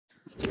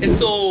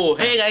So,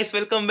 hey guys,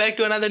 welcome back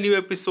to another new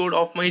episode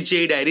of my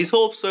JEE Diaries.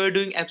 Hope so you're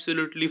doing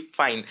absolutely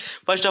fine.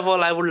 First of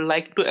all, I would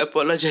like to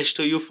apologize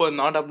to you for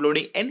not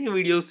uploading any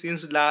videos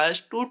since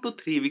last 2 to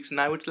 3 weeks.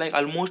 Now it's like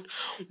almost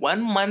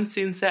 1 month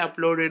since I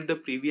uploaded the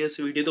previous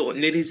video. The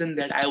only reason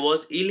that I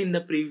was ill in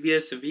the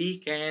previous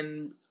week,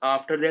 and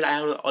after that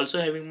I was also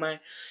having my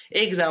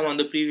exam on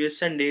the previous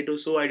Sunday,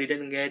 so I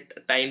didn't get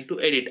time to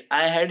edit.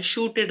 I had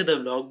shooted the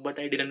vlog, but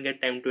I didn't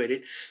get time to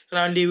edit. So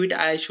now leave it.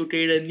 I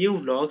shooted a new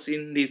vlogs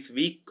in this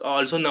week.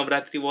 Also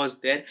Navratri was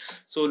there,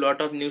 so a lot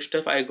of new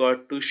stuff I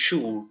got to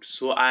shoot.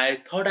 So I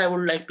thought I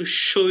would like to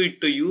show it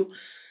to you.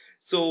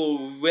 So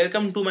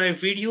welcome to my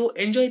video.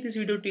 Enjoy this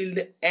video till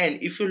the end.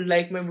 If you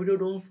like my video,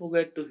 don't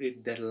forget to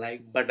hit that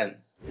like button,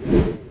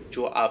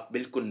 जो आप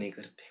बिल्कुल नहीं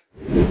करते.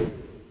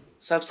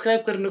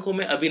 Subscribe करने को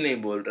मैं अभी नहीं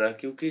बोल रहा,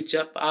 क्योंकि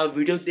जब आप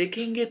वीडियो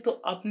देखेंगे तो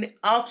अपने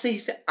आप से ही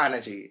से आना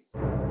चाहिए.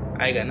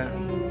 आएगा ना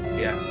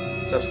या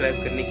सब्सक्राइब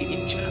करने की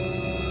इच्छा,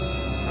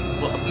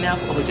 वो अपने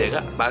आप हो जाएगा.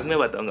 बाद में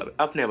बताऊंगा,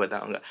 अपने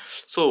बताऊंगा.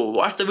 So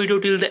watch the video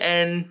till the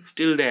end.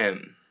 Till then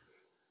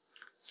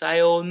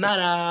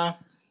sayonara.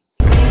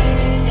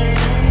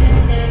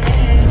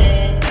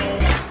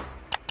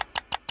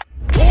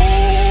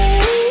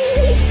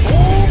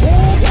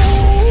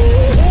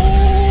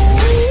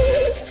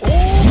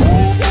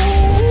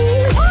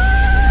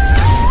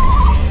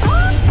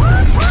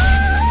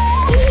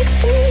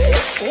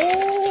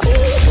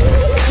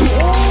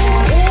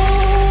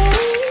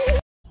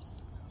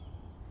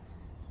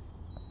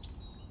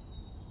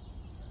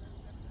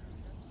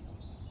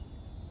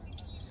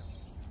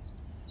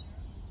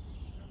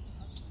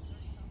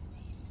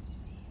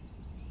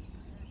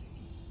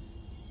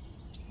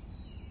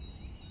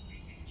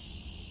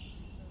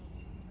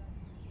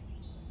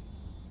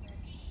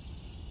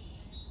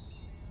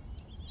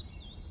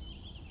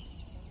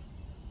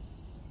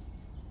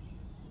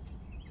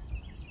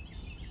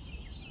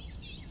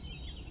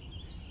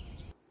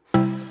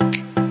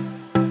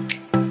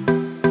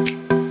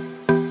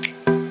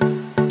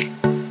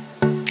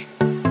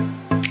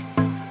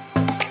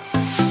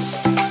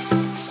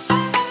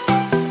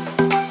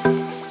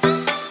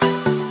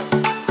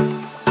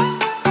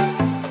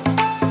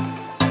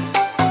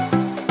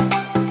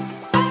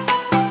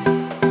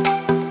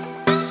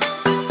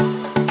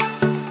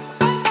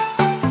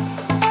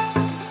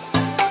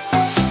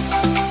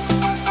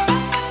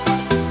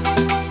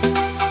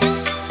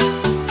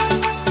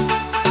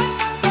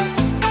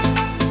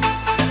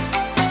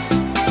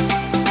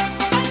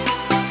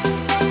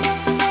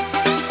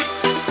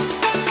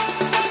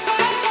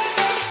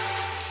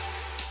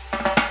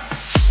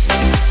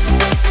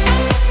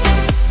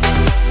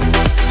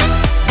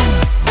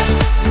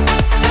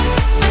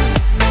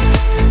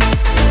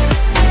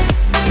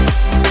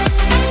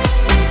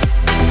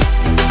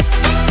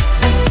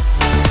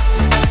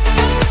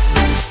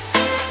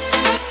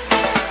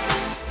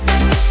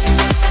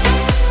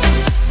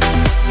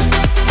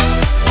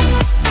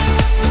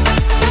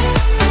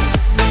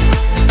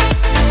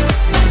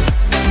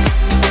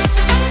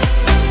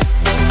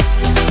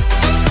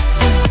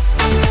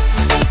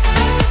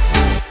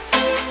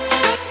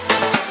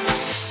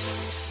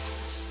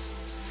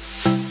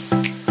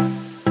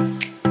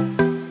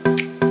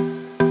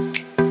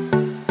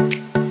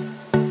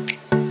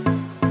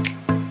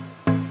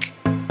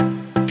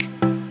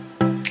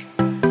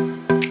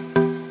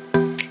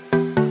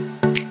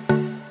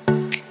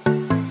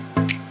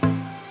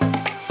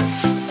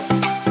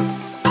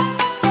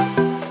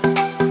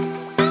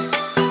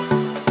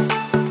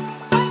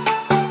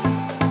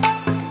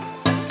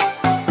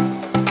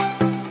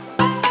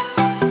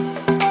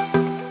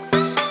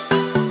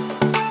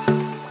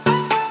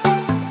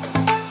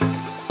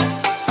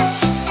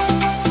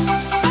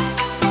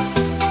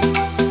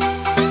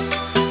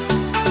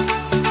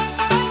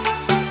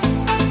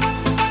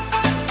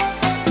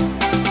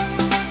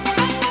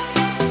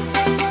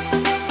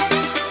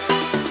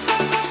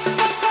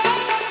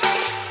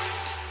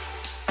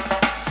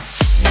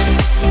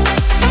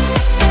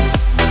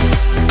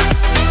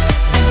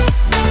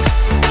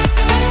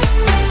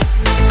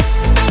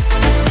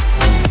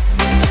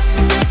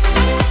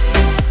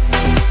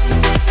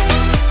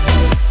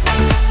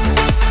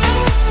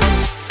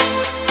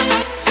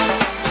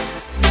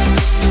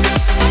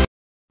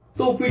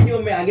 तो वीडियो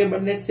में आगे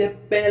बढ़ने से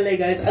पहले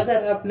गाइस,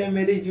 अगर आपने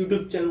मेरे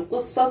YouTube चैनल को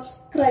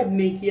सब्सक्राइब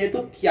नहीं किया है तो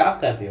क्या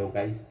कर रहे हो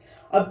गाइस.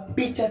 अब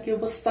पीछे के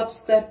वो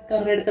सब्सक्राइब का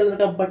रेड कलर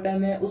का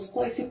बटन है,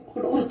 उसको ऐसे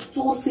पकड़ो और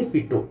जोर से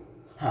पीटो.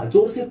 हाँ,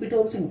 जोर से पीटो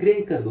और उसे ग्रे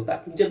कर दो,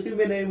 ताकि जब भी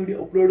मैं नई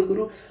वीडियो अपलोड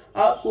करूं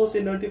आपको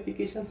उसे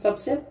नोटिफिकेशन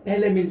सबसे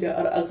पहले मिल जाए.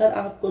 और अगर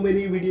आपको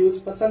मेरी वीडियोस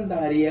पसंद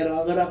आ रही है और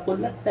अगर आपको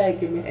लगता है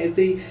कि मैं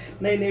ऐसे ही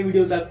नई नई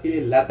वीडियोस आपके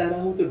लिए लाता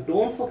रहूं, तो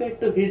don't forget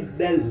to hit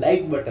the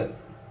like button.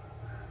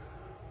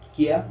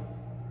 किया?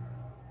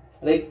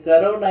 अरे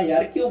करो ना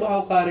यार, क्यों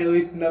भाव खा रहे हो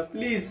इतना,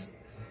 please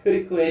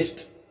request.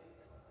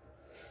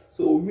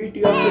 So meet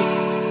you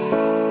after.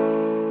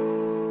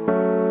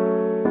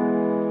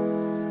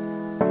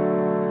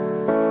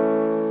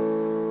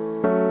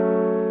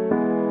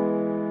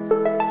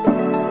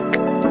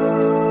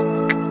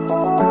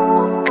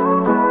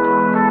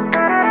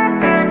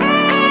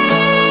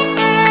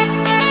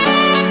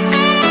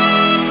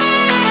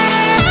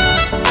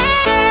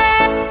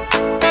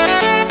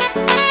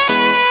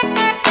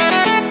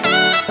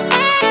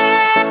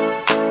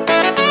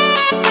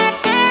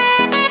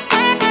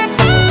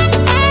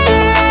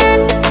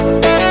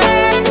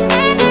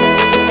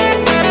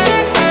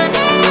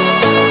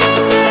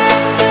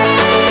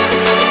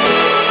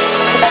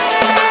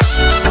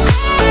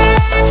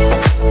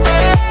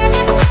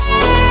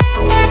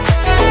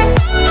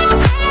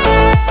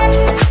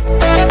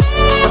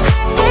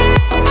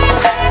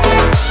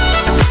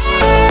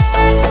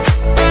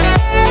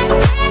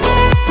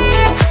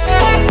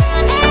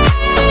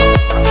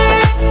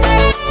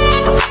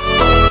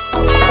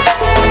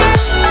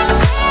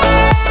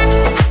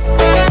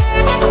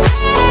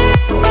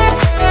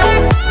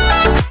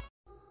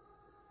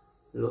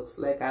 looks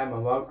like I am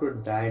about to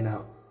die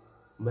now.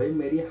 भाई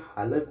मेरी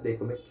हालत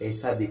देखो, मैं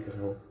कैसा दिख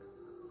रहा हूँ.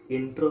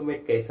 इंट्रो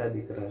में कैसा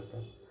दिख रहा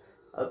था,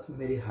 अब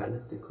मेरी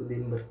हालत देखो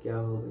दिन भर क्या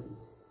हो गई.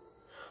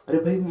 अरे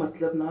भाई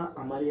मतलब ना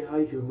हमारे यहाँ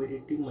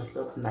ह्यूमिडिटी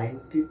मतलब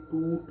 92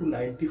 to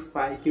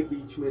 95 के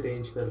बीच में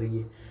रेंज कर रही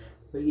है.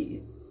 भाई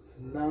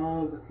इतना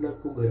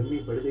मतलब वो गर्मी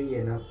बढ़ गई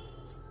है ना,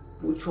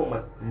 पूछो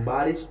मत.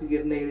 बारिश भी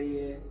गिर नहीं रही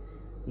है,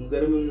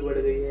 गर्मी भी बढ़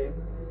गई है,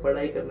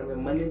 पढ़ाई करने में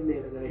मन ही नहीं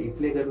लग रहा है.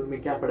 इतने गर्मी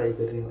में क्या पढ़ाई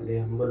करने वाले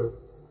हैं हम, बोलो.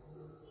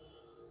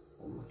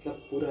 मतलब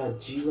पूरा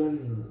जीवन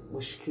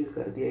मुश्किल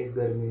कर दिया इस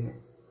गर्मी ने.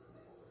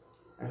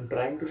 I am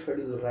trying to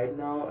study right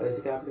now.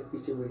 जैसे कि आपने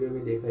पीछे वीडियो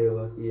में देखा ही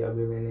होगा कि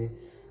अभी मैंने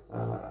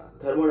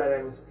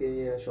थर्मोडायनामिक्स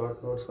के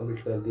शॉर्ट नोट्स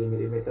कंप्लीट कर दिए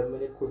मेरे. मतलब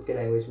मेरे खुद के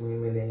लैंग्वेज में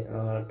मैंने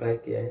ट्राई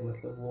किया है.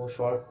 मतलब वो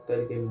शॉर्ट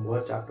करके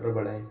बहुत चैप्टर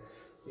पढ़ा है,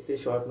 इसलिए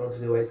शॉर्ट नोट्स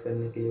रिवाइज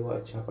करने के लिए वो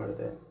अच्छा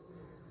पड़ता है.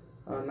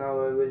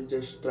 Now I will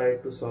just try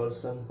to solve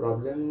some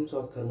problems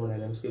of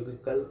thermodynamics, क्योंकि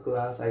कल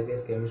क्लास आई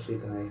गेस केमिस्ट्री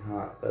का है.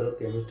 हाँ, कल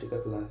केमिस्ट्री का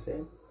क्लास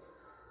है.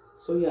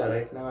 सो या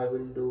right now I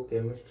will do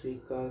chemistry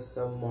का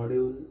सम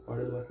मॉड्यूल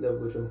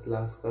मतलब वो जो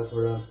क्लास का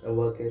थोड़ा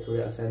वर्क है,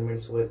 थोड़े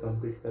असाइनमेंट्स वगैरह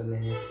कंप्लीट करने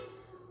हैं.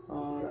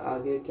 और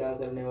आगे क्या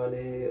करने वाले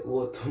हैं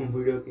वो तुम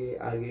वीडियो के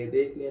आगे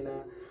देख लेना.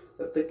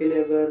 तब तक के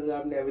लिए अगर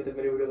आपने अभी तक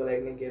मेरे वीडियो को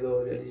लाइक नहीं किया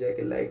तो जल्दी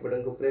जाके लाइक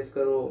बटन को प्रेस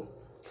करो.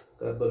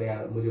 कर दो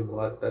यार, मुझे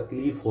बहुत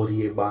तकलीफ हो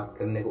रही है बात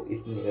करने को,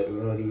 इतनी गर्मी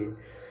हो रही है.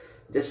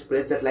 Just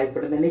press that like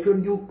button. And if you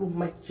new to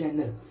my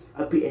channel,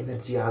 अभी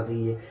एनर्जी आ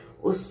गई है,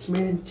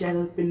 उसमें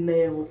चैनल पे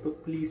नए हो तो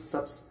प्लीज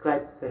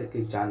सब्सक्राइब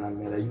करके जाना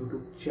मेरा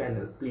YouTube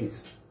channel,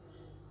 please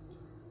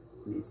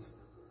please.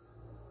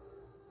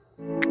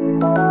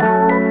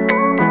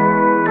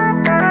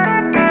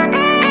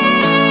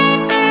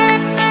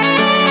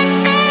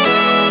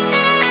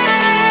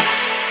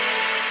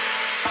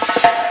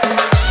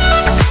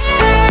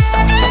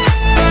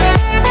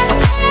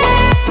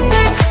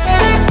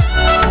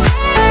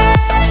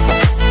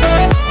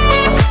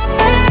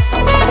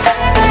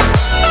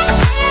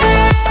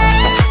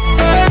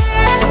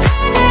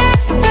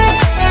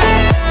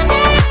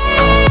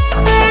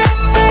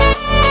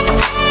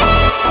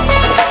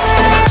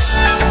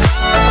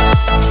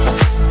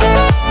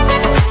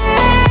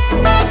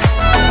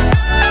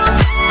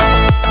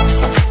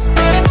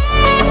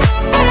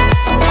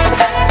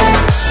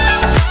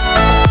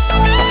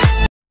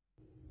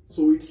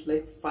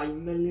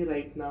 Finally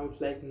right now it's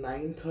like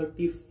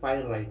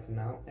 9:35 right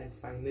now, and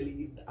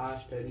finally our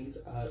studies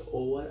are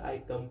over. I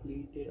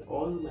completed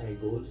all my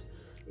goals.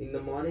 In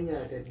the morning I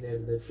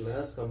attended the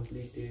class,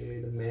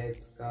 completed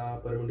maths का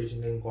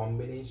permutation and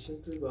combination,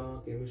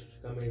 chemistry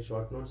का मैंने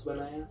short notes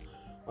बनाया,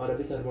 और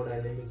अभी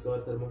thermodynamics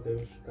और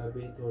thermochemistry का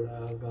भी थोड़ा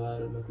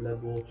बार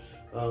मतलब वो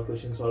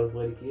क्वेश्चन सॉल्व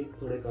करके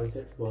थोड़े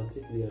कॉन्सेप्ट बहुत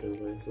से क्लियर हो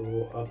गए.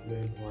 सो अब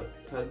मैं बहुत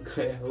थक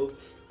गया हूँ,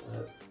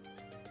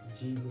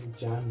 जी में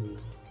जान नहीं.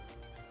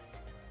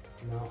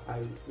 Now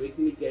I'll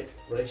quickly get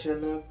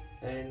freshen up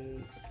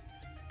and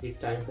it's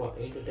time for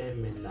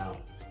entertainment now.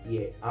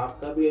 ये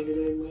आपका भी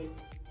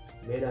entertainment,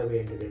 मेरा भी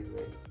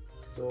entertainment.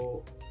 So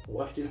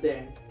watch till the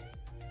end.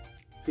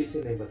 फिर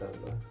से नहीं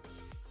बताऊंगा,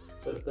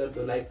 पर कर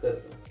दो, लाइक कर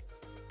दो,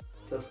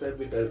 सब्सक्राइब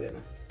भी कर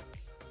देना.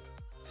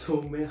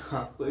 So मैं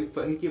आपको एक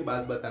फन की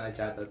बात बताना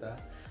चाहता था.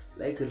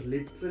 Like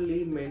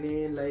literally मैंने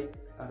like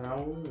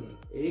अराउंड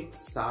 1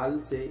 साल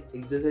से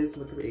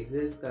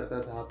एक्सरसाइज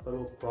करता था, पर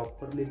वो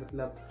प्रॉपरली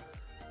मतलब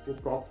वो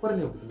प्रॉपर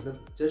नहीं होती,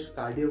 मतलब जस्ट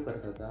कार्डियो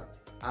करता था.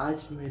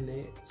 आज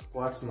मैंने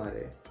स्क्वाट्स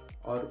मारे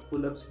और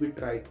पुलअप्स भी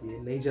ट्राई किए,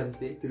 नहीं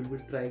जमते फिर भी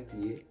ट्राई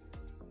किए.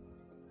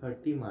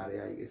 30 मारे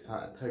आई गेस.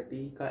 हाँ,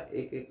 30 का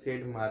एक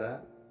सेट मारा.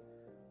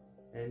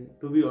 And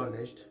to be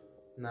honest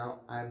now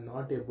I am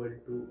not able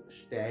to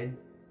stand,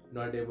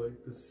 not able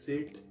to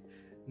sit,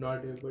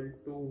 not able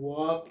to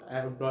walk,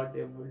 I am not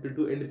able to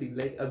do anything.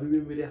 Like अभी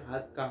भी मेरे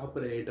हाथ कांप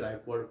रहे हैं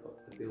ट्राइपॉड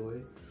पकड़ते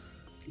हुए.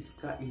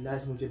 इसका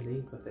इलाज मुझे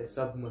नहीं पता है,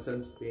 सब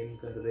मसल्स पेन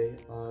कर रहे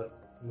हैं और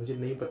मुझे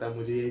नहीं पता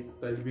मुझे ये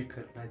कल भी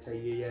करना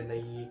चाहिए या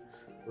नहीं,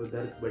 वो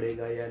दर्द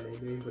बढ़ेगा या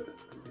नहीं पता.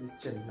 मुझे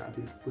चलना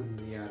बिल्कुल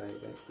नहीं आ रहा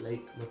है.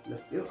 लाइक मतलब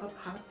ये अब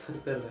हाथ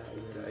थर रहा है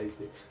मेरा,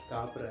 ऐसे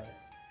काँप रहा है.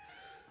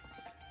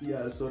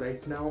 या सो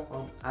right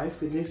now I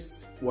finish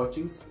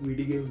watching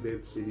squid game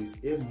web series.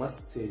 ये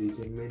मस्त सीरीज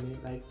है. मैंने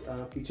लाइक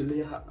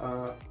पिछले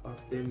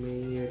हफ्ते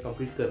में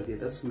कंप्लीट कर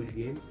दिया था squid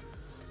game.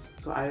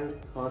 So I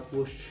thought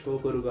वो शो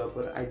करूँगा,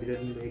 पर I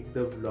didn't make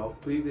the vlog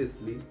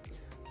previously.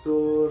 So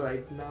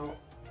right now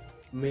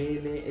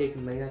मैंने एक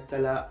नया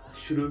कला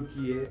शुरू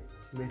की है.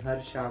 मैं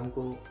हर शाम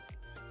को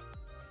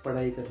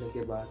पढ़ाई करने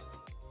के बाद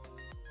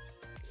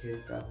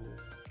खेलता हूँ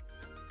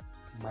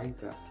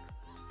माइनक्राफ्ट.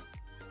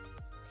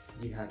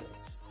 जी हाँ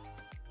guys,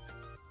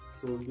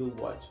 so you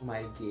watch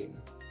my game.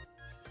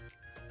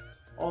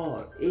 और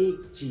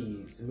एक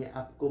चीज मैं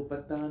आपको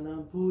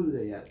बताना भूल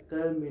गया,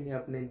 कल मैंने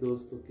अपने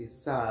दोस्तों के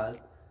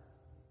साथ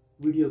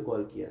वीडियो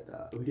कॉल किया था,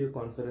 वीडियो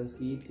कॉन्फ्रेंस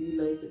की थी.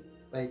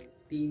 लाइक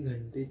 3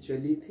 घंटे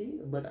चली थी,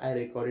 but I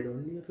recorded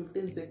only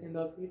 15 seconds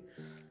of it,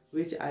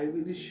 which I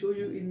will show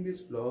you in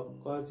this vlog,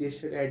 cause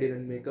yesterday I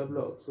didn't make a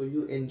vlog, so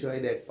you enjoy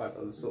that part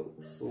also.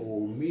 So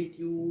meet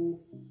you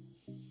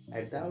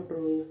At the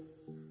outro.